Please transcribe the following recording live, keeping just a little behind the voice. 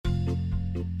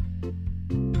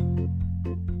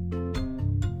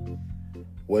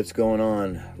What's going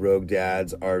on, rogue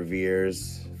dads,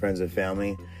 RVers, friends and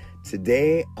family?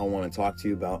 Today, I want to talk to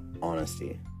you about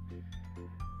honesty.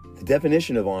 The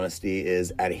definition of honesty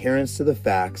is adherence to the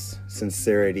facts,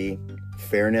 sincerity,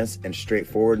 fairness, and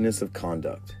straightforwardness of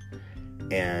conduct.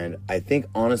 And I think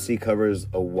honesty covers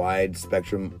a wide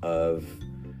spectrum of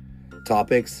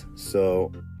topics. So,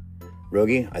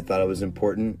 Rogie, I thought it was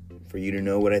important for you to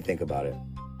know what I think about it.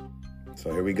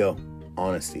 So here we go.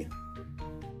 Honesty.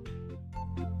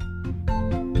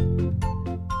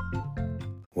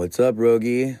 What's up,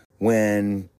 Rogie?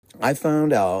 When I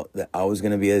found out that I was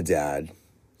going to be a dad,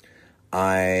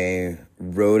 I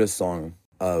wrote a song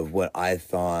of what I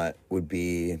thought would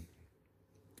be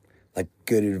like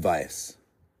good advice.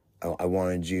 I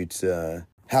wanted you to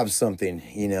have something,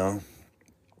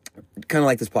 kind of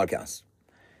like this podcast.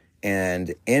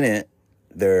 And in it,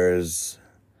 there's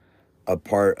a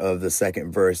part of the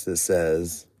second verse that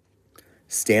says,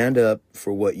 "Stand up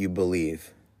for what you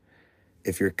believe.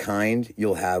 If you're kind,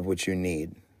 you'll have what you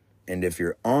need. And if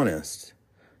you're honest,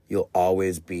 you'll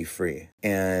always be free."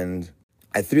 And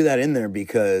I threw that in there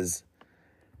because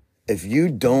if you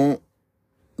don't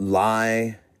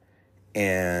lie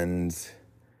and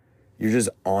you're just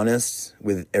honest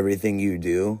with everything you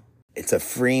do, it's a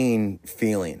freeing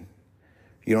feeling.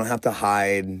 You don't have to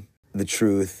hide the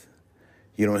truth.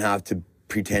 You don't have to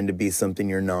pretend to be something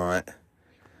you're not.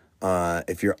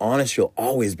 If you're honest, you'll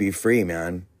always be free,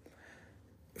 man.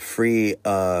 Free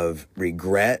of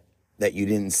regret that you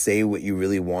didn't say what you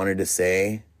really wanted to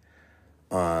say.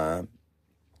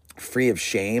 Free of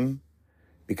shame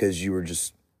because you were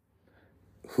just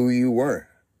who you are.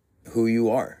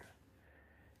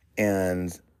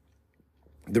 And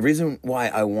the reason why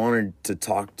I wanted to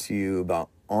talk to you about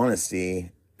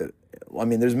honesty,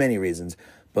 there's many reasons,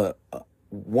 but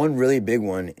one really big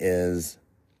one is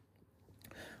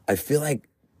I feel like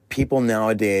people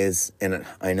nowadays, and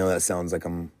I know that sounds like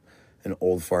I'm an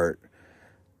old fart,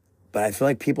 but I feel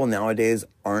like people nowadays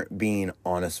aren't being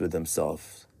honest with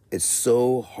themselves. It's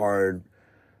so hard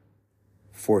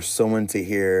for someone to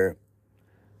hear,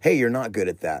 "Hey, you're not good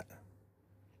at that.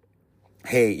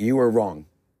 Hey, you were wrong.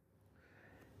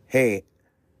 Hey,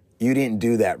 you didn't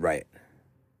do that right."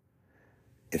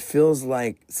 It feels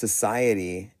like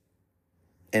society,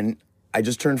 and I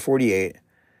just turned 48,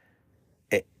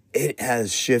 it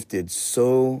has shifted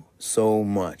so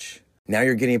much. Now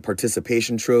you're getting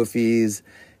participation trophies.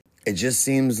 It just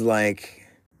seems like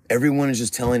everyone is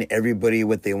just telling everybody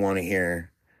what they want to hear,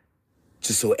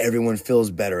 just so everyone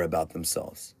feels better about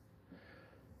themselves.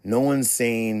 No one's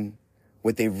saying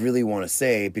what they really want to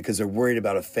say because they're worried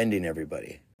about offending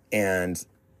everybody. And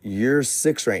you're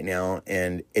 6 right now,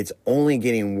 and it's only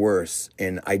getting worse.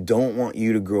 And I don't want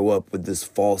you to grow up with this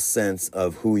false sense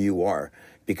of who you are,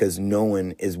 because no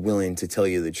one is willing to tell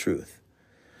you the truth.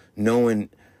 No one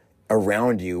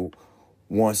around you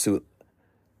wants to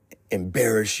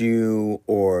embarrass you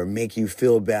or make you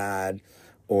feel bad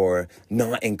or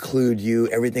not include you.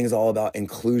 Everything's all about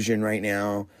inclusion right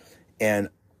now. And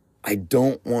I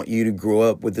don't want you to grow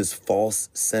up with this false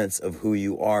sense of who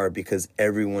you are because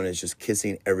everyone is just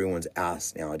kissing everyone's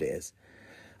ass nowadays.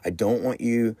 I don't want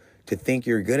you to think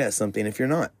you're good at something if you're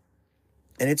not.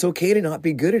 And it's okay to not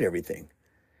be good at everything.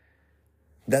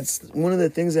 That's one of the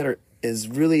things that is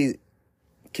really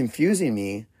confusing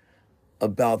me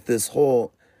about this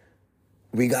whole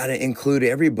we got to include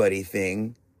everybody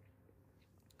thing,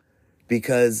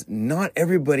 because not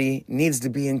everybody needs to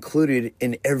be included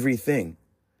in everything.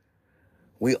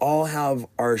 We all have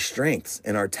our strengths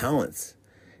and our talents,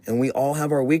 and we all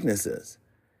have our weaknesses.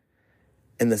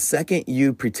 And the second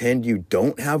you pretend you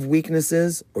don't have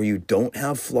weaknesses or you don't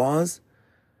have flaws,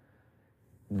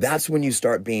 that's when you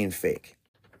start being fake.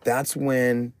 That's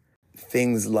when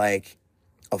things like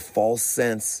a false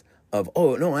sense of,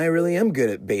 "Oh, no, I really am good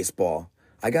at baseball.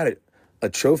 I got a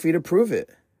trophy to prove it."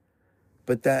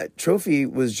 But that trophy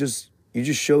was you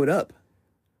just showed up.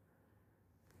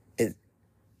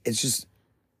 It's just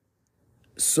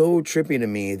so trippy to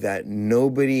me that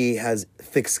nobody has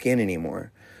thick skin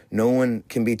anymore. No one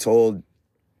can be told,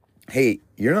 "Hey,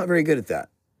 you're not very good at that."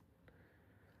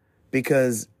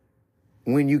 Because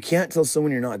when you can't tell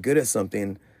someone you're not good at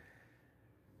something,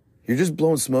 you're just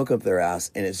blowing smoke up their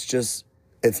ass, and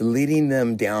it's leading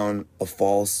them down a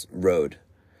false road.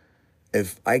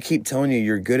 If I keep telling you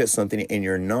you're good at something and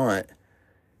you're not,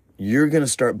 you're going to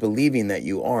start believing that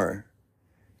you are,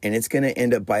 and it's going to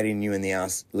end up biting you in the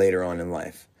ass later on in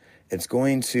life. It's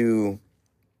going to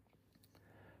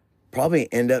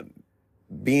probably end up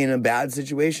being a bad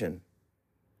situation.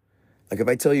 Like if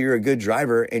I tell you you're a good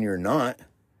driver and you're not,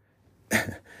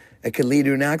 it could lead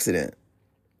to an accident.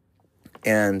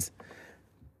 And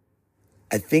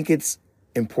I think it's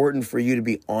important for you to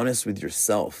be honest with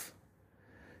yourself.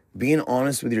 Being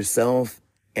honest with yourself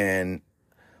and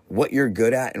what you're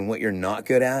good at and what you're not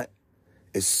good at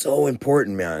is so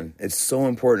important, man. It's so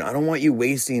important. I don't want you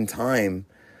wasting time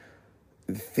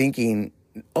thinking,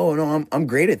 oh no, I'm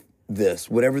great at this,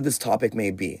 whatever this topic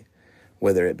may be,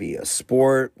 whether it be a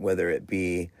sport, whether it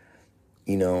be,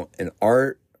 an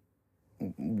art,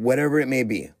 whatever it may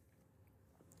be.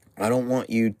 I don't want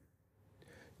you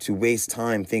to waste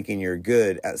time thinking you're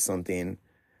good at something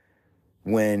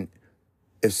when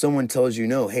if someone tells you,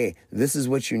 no, hey, this is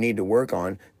what you need to work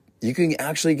on, you can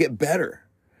actually get better.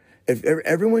 If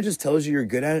everyone just tells you you're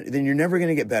good at it, then you're never going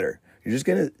to get better. You're just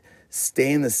going to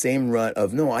stay in the same rut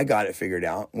of, no, I got it figured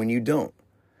out, when you don't.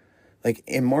 Like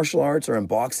in martial arts or in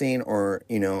boxing or,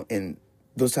 in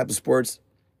those type of sports,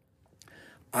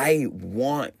 I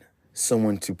want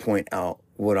someone to point out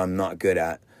what I'm not good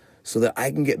at so that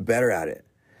I can get better at it.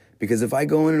 Because if I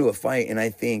go into a fight and I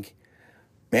think,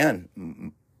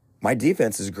 man, my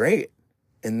defense is great,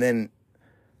 and then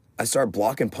I start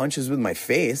blocking punches with my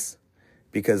face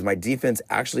because my defense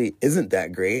actually isn't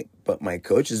that great, but my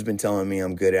coach has been telling me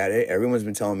I'm good at it, everyone's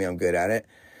been telling me I'm good at it,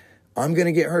 I'm going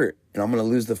to get hurt and I'm going to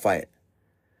lose the fight.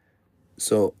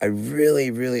 So I really,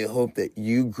 really hope that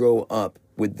you grow up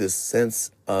with this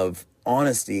sense of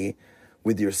honesty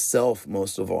with yourself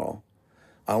most of all.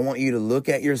 I want you to look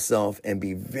at yourself and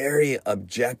be very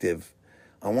objective.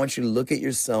 I want you to look at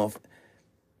yourself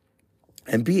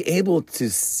and be able to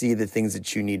see the things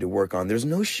that you need to work on. There's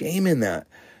no shame in that.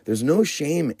 There's no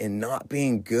shame in not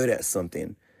being good at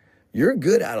something. You're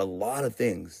good at a lot of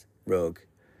things, Rogue.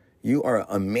 You are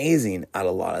amazing at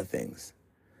a lot of things.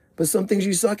 But some things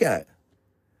you suck at.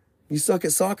 You suck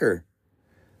at soccer.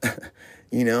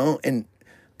 And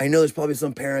I know there's probably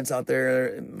some parents out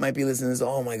there might be listening to this,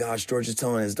 oh my gosh, George is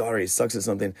telling his daughter he sucks at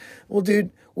something. Well,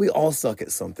 dude, we all suck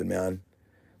at something, man.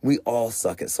 We all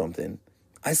suck at something.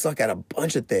 I suck at a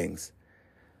bunch of things,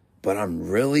 but I'm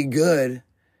really good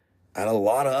at a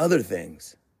lot of other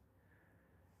things.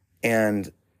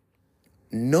 And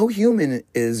no human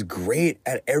is great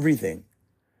at everything.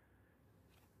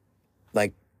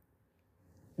 Like,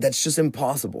 that's just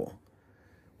impossible.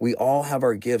 We all have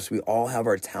our gifts. We all have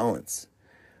our talents.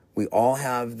 We all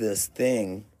have this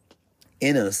thing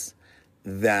in us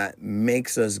that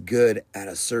makes us good at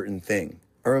a certain thing,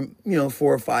 or, 4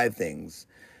 or 5 things.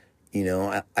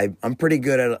 I'm pretty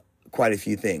good at quite a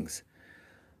few things,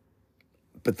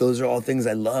 but those are all things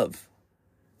I love.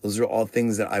 Those are all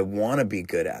things that I want to be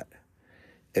good at.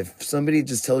 If somebody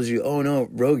just tells you, oh no,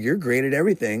 Rogue, you're great at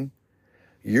everything,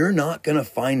 you're not going to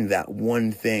find that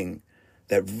one thing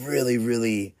that really,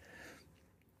 really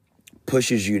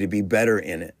pushes you to be better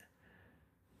in it.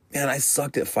 Man, I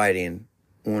sucked at fighting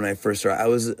when I first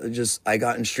started. I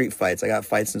got in street fights. I got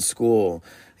fights in school,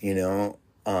 and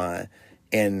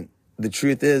the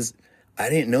truth is, I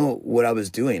didn't know what I was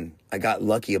doing. I got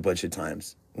lucky a bunch of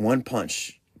times. One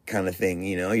punch kind of thing,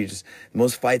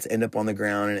 most fights end up on the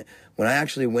ground. And when I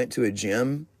actually went to a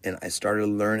gym and I started to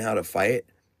learn how to fight,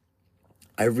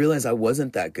 I realized I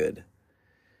wasn't that good.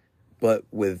 But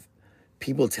with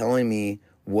people telling me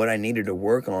what I needed to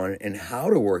work on and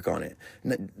how to work on it.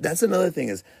 And that's another thing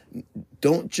is,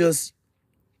 don't just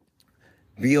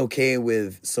be okay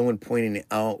with someone pointing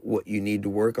out what you need to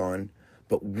work on,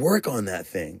 but work on that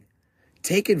thing.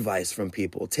 Take advice from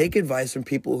people. Take advice from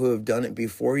people who have done it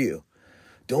before you.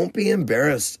 Don't be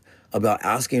embarrassed about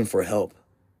asking for help.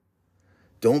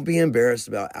 Don't be embarrassed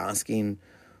about asking,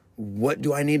 what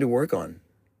do I need to work on?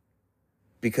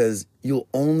 Because you'll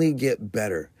only get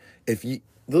better.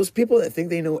 Those people that think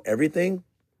they know everything,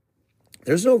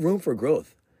 there's no room for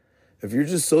growth. If you're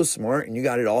just so smart and you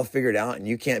got it all figured out and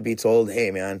you can't be told,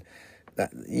 hey man,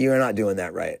 you're not doing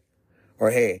that right.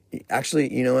 Or hey,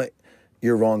 actually, you know what?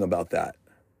 You're wrong about that.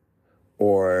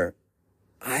 Or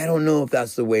I don't know if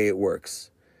that's the way it works.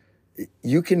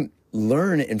 You can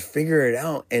learn and figure it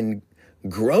out and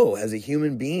grow as a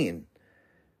human being.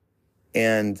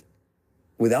 And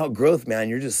without growth, man,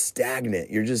 you're just stagnant.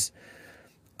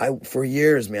 For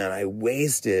years, man, I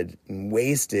wasted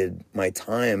my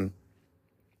time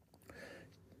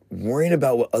worrying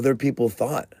about what other people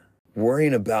thought,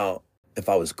 worrying about if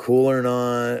I was cool or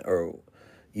not, or,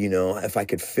 if I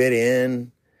could fit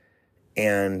in.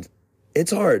 And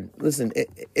it's hard. Listen,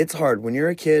 it's hard. When you're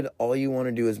a kid, all you want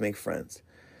to do is make friends.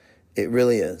 It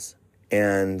really is.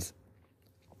 And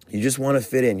you just want to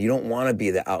fit in. You don't want to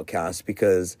be the outcast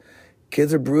because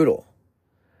kids are brutal.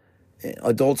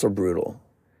 Adults are brutal.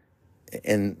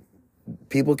 And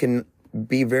people can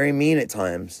be very mean at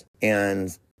times.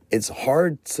 And it's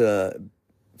hard to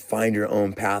find your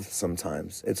own path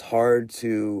sometimes. It's hard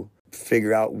to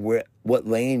figure out what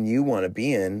lane you want to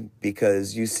be in,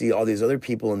 because you see all these other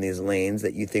people in these lanes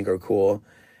that you think are cool.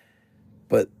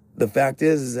 But the fact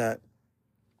is that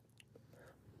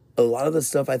a lot of the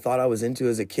stuff I thought I was into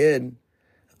as a kid,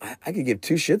 I could give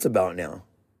two shits about now.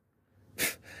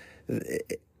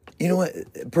 You know what?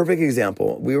 Perfect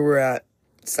example. We were at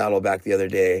Saddleback the other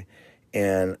day,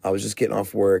 and I was just getting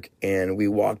off work, and we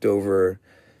walked over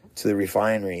to the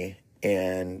refinery,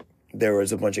 and there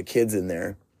was a bunch of kids in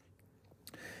there,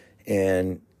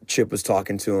 and Chip was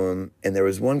talking to him, and there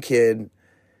was one kid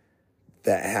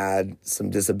that had some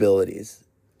disabilities.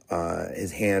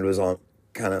 His hand was all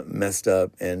kind of messed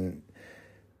up, and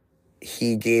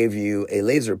he gave you a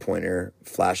laser pointer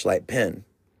flashlight pen.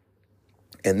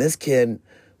 And this kid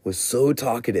was so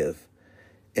talkative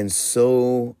and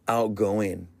so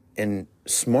outgoing and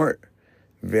smart,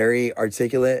 very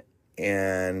articulate,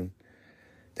 and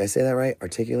did I say that right?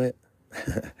 Articulate?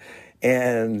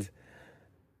 And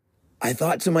I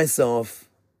thought to myself,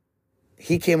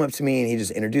 he came up to me and he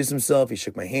just introduced himself. He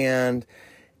shook my hand.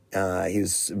 He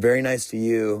was very nice to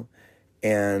you.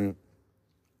 And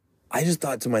I just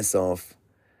thought to myself,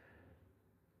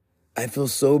 I feel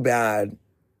so bad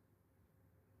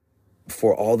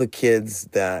for all the kids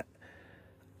that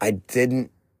I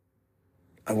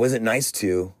wasn't nice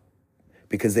to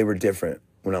because they were different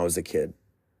when I was a kid.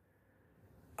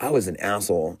 I was an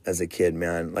asshole as a kid,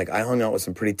 man. Like, I hung out with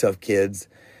some pretty tough kids.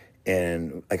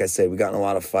 And like I said, we got in a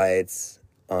lot of fights.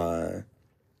 And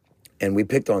we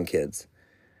picked on kids.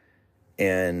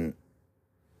 And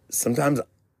sometimes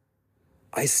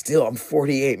I'm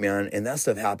 48, man. And that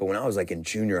stuff happened when I was like in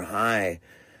junior high.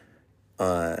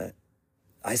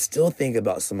 I still think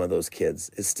about some of those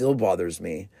kids. It still bothers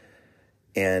me.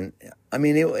 And I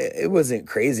mean, it wasn't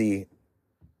crazy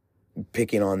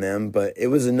picking on them, but it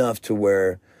was enough to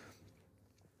where,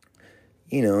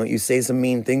 you know, you say some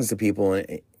mean things to people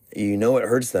and you know it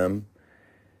hurts them.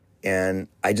 And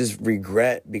I just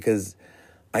regret, because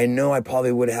I know I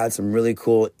probably would have had some really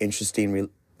cool, interesting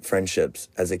friendships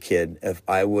as a kid if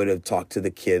I would have talked to the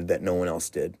kid that no one else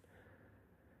did.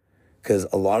 Because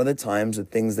a lot of the times the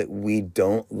things that we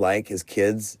don't like as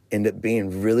kids end up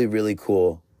being really, really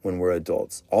cool when we're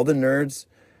adults. All the nerds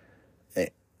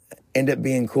end up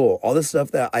being cool. All the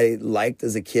stuff that I liked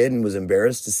as a kid and was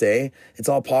embarrassed to say, it's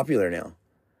all popular now.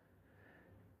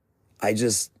 I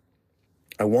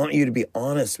want you to be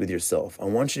honest with yourself. I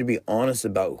want you to be honest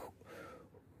about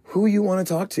who you want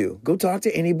to talk to. Go talk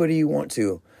to anybody you want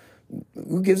to.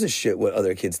 Who gives a shit what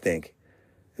other kids think?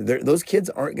 Those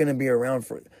kids aren't going to be around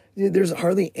for... There's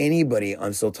hardly anybody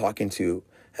I'm still talking to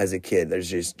as a kid. There's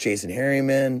just Jason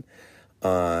Harriman.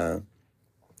 I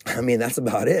mean, that's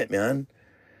about it, man.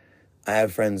 I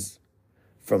have friends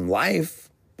from life,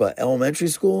 but elementary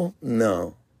school,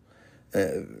 no.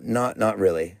 Not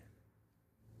really.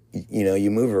 You know,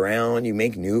 you move around, you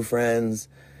make new friends,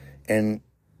 and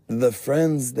the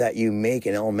friends that you make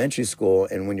in elementary school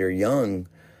and when you're young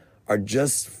are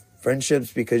just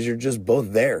friendships because you're just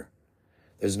both there.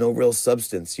 There's no real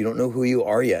substance. You don't know who you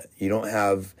are yet. You don't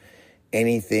have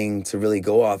anything to really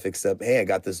go off except, hey, I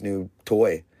got this new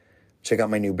toy. Check out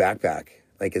my new backpack.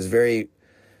 Like, it's very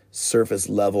surface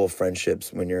level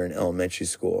friendships when you're in elementary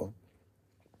school.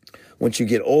 Once you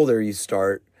get older, you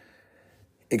start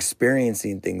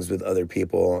experiencing things with other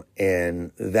people,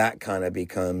 and that kind of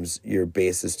becomes your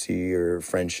basis to your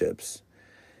friendships.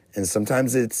 And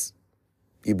sometimes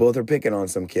you both are picking on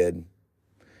some kid.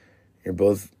 You're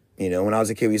both, you know, when I was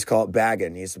a kid, we used to call it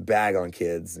bagging. You used to bag on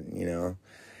kids, you know.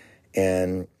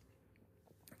 And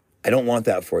I don't want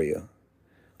that for you.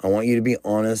 I want you to be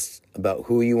honest about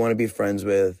who you want to be friends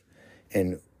with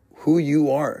and who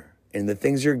you are and the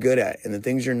things you're good at and the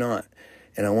things you're not.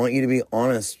 And I want you to be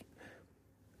honest.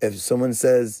 If someone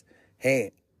says,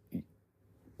 hey,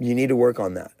 you need to work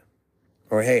on that.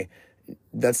 Or, hey,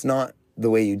 that's not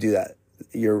the way you do that.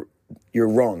 You're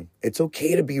wrong. It's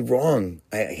okay to be wrong.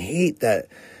 I hate that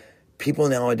people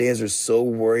nowadays are so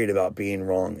worried about being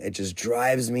wrong. It just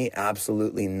drives me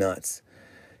absolutely nuts.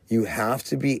 You have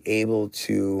to be able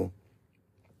to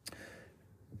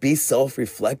be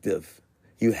self-reflective.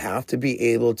 You have to be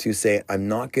able to say, I'm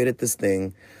not good at this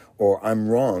thing, or I'm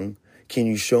wrong. Can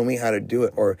you show me how to do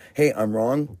it? Or, hey, I'm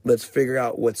wrong. Let's figure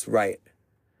out what's right.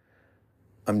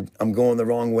 I'm going the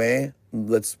wrong way.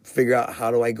 Let's figure out, how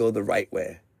do I go the right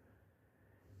way?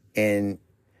 And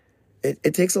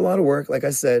it takes a lot of work. Like I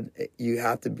said, you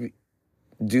have to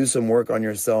do some work on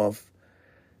yourself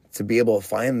to be able to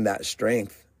find that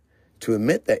strength to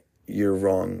admit that you're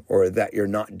wrong or that you're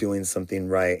not doing something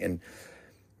right. And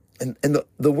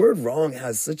the word wrong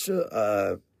has such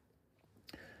a,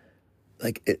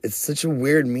 it's such a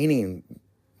weird meaning,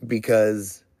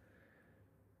 because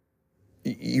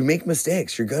you make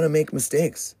mistakes. You're going to make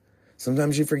mistakes.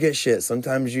 Sometimes you forget shit.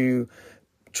 Sometimes you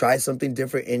try something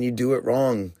different and you do it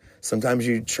wrong. Sometimes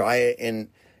you try it and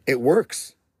it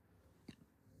works.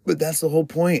 But that's the whole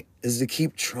point, is to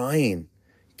keep trying.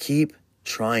 Keep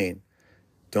trying.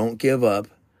 Don't give up,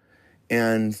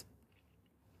 and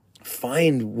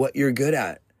find what you're good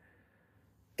at.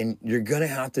 And you're going to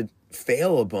have to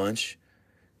fail a bunch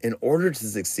in order to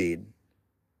succeed.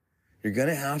 You're going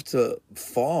to have to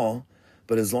fall,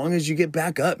 but as long as you get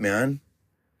back up, man,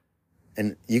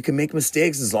 and you can make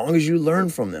mistakes as long as you learn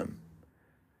from them.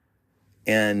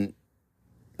 And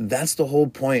that's the whole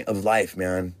point of life,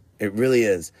 man. It really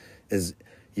is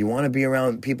you want to be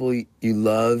around people you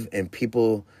love and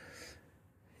people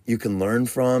you can learn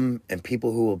from and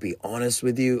people who will be honest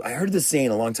with you. I heard this saying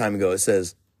a long time ago. It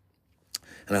says,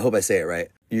 and I hope I say it right,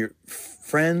 your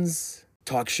friends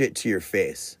talk shit to your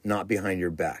face, not behind your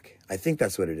back. I think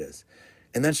that's what it is.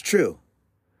 And that's true.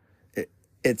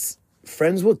 It's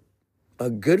a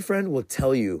good friend will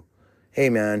tell you, hey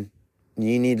man,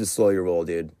 you need to slow your roll,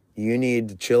 dude. You need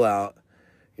to chill out.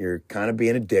 You're kind of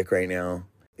being a dick right now.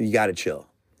 You got to chill.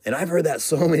 And I've heard that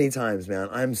so many times, man.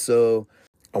 I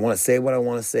want to say what I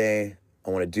want to say. I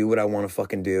want to do what I want to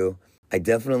fucking do. I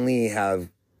definitely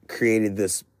have created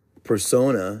this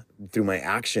persona through my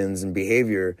actions and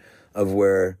behavior of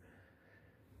where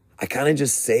I kind of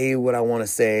just say what I want to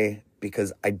say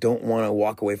because I don't want to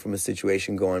walk away from a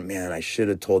situation going, man, I should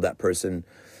have told that person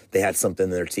they had something in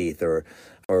their teeth or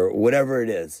whatever it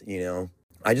is, you know.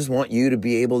 I just want you to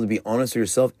be able to be honest with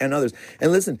yourself and others.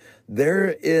 And listen,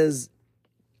 there is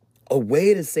a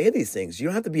way to say these things. You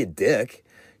don't have to be a dick.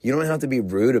 You don't have to be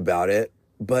rude about it,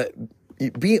 but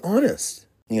be honest.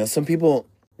 You know, some people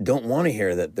don't want to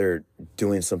hear that they're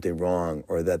doing something wrong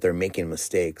or that they're making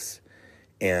mistakes.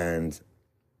 And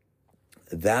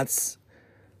that's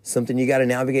something you got to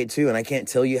navigate too. And I can't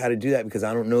tell you how to do that because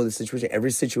I don't know the situation. Every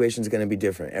situation is going to be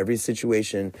different. Every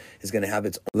situation is going to have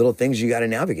its little things you got to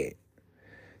navigate.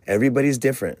 Everybody's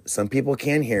different. Some people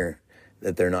can hear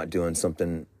that they're not doing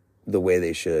something the way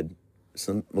they should.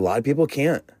 A lot of people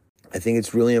can't. I think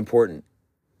it's really important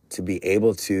to be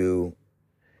able to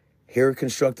hear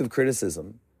constructive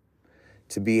criticism,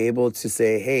 to be able to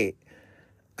say, hey,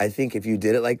 I think if you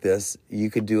did it like this, you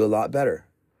could do a lot better.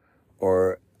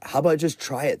 Or how about just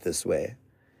try it this way?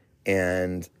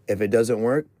 And if it doesn't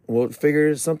work, we'll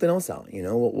figure something else out. You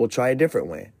know, we'll try a different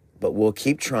way, but we'll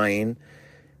keep trying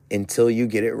until you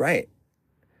get it right.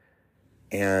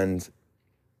 And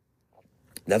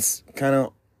that's kind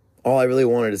of all I really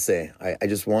wanted to say. I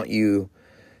just want you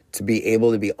to be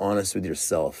able to be honest with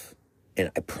yourself.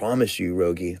 And I promise you,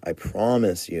 Rogie, I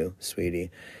promise you, sweetie,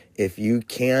 if you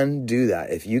can do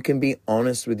that, if you can be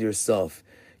honest with yourself,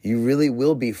 you really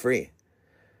will be free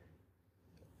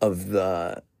of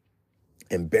the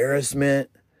embarrassment,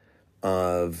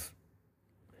 of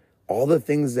all the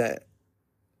things that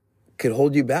could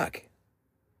hold you back.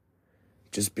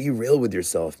 Just be real with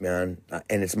yourself, man.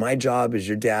 And it's my job as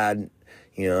your dad,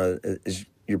 you know, as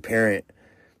your parent,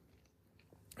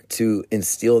 to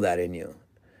instill that in you.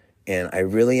 And I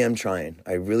really am trying.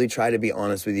 I really try to be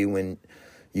honest with you when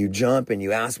you jump and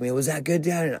you ask me, was that good,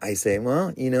 Dad? And I say,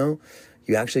 well, you know,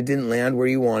 you actually didn't land where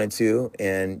you wanted to,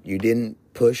 and you didn't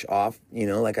push off, you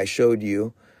know, like I showed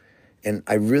you. And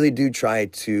I really do try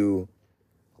to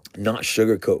not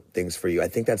sugarcoat things for you. I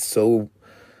think that's so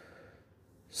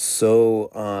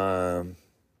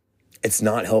it's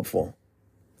not helpful.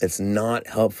 It's not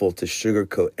helpful to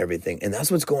sugarcoat everything. And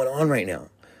that's what's going on right now.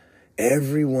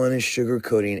 Everyone is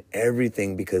sugarcoating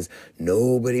everything because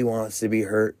nobody wants to be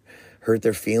hurt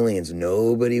their feelings.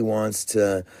 Nobody wants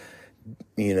to,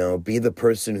 you know, be the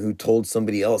person who told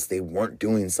somebody else they weren't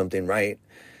doing something right.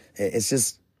 It's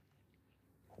just,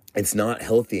 it's not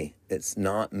healthy. It's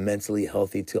not mentally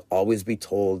healthy to always be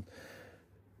told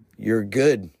you're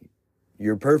good,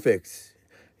 you're perfect,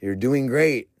 you're doing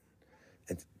great.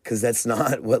 Because that's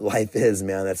not what life is,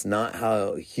 man. That's not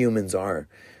how humans are.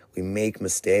 We make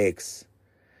mistakes.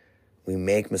 We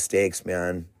make mistakes,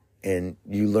 man. And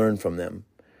you learn from them.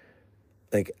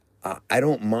 Like, I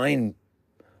don't mind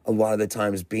a lot of the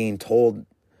times being told,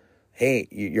 hey,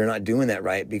 you're not doing that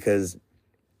right, because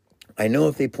I know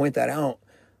if they point that out,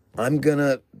 I'm going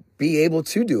to be able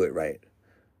to do it right.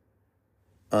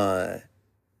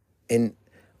 And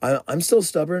I'm still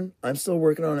stubborn. I'm still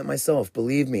working on it myself.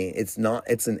 Believe me, it's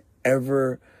an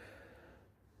everlasting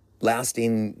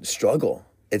struggle.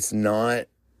 It's not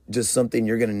just something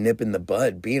you're going to nip in the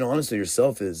bud. Being honest with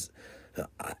yourself is,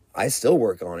 I still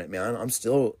work on it, man. I'm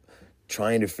still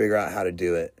trying to figure out how to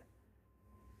do it.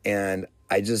 And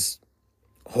I just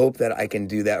hope that I can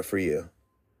do that for you.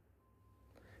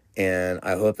 And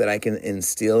I hope that I can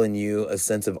instill in you a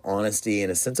sense of honesty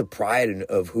and a sense of pride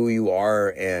of who you are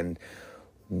and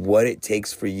what it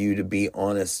takes for you to be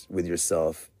honest with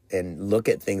yourself and look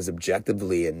at things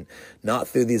objectively and not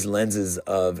through these lenses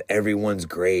of everyone's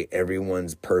great,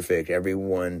 everyone's perfect,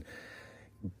 everyone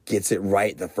gets it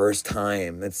right the first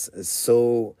time. It's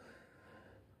so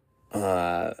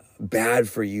bad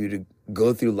for you to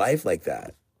go through life like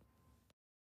that.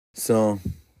 So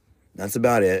that's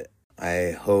about it.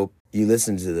 I hope you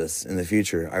listen to this in the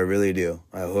future. I really do.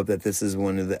 I hope that this is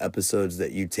one of the episodes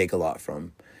that you take a lot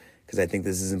from, because I think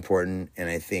this is important, and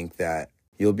I think that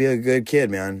you'll be a good kid,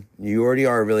 man. You already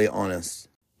are really honest.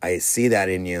 I see that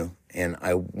in you, and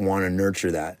I want to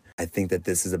nurture that. I think that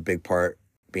this is a big part.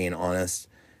 Being honest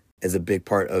is a big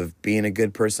part of being a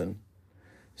good person.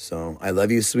 So I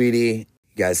love you, sweetie.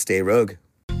 You guys stay rogue.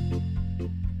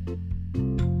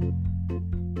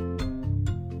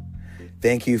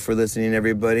 Thank you for listening,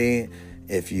 everybody.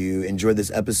 If you enjoyed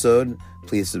this episode,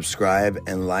 please subscribe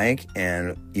and like,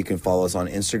 and you can follow us on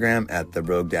Instagram at the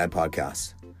Rogue Dad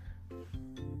Podcast.